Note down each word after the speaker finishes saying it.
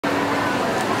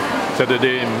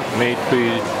Saturday, May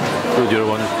 3,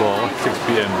 2014, 6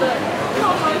 p.m.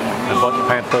 I bought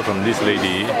pineapple from this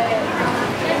lady.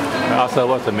 I asked her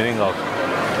what's the meaning of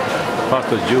pass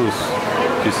the juice.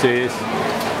 She says,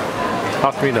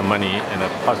 pass me the money and I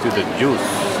pass you the juice.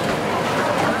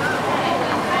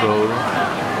 So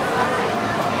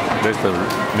that's the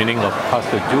meaning of pass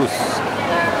the juice.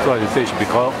 So I say it should be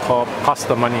called pass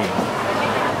the money.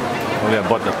 Only I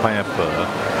bought the pineapple.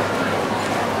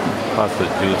 Pass the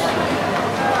juice.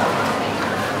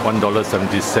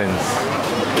 $1.70.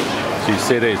 She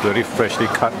said that it's very freshly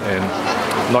cut and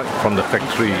not from the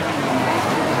factory.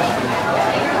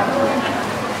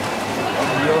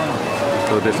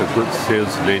 So that's a good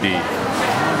sales lady.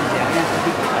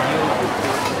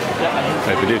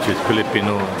 I believe she's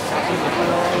Filipino.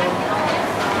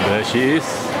 There she is,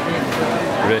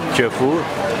 very cheerful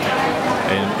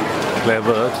and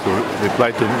clever to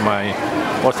reply to my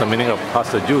what's the meaning of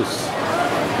pass the juice.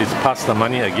 It's pass the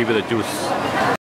money, I give you the juice.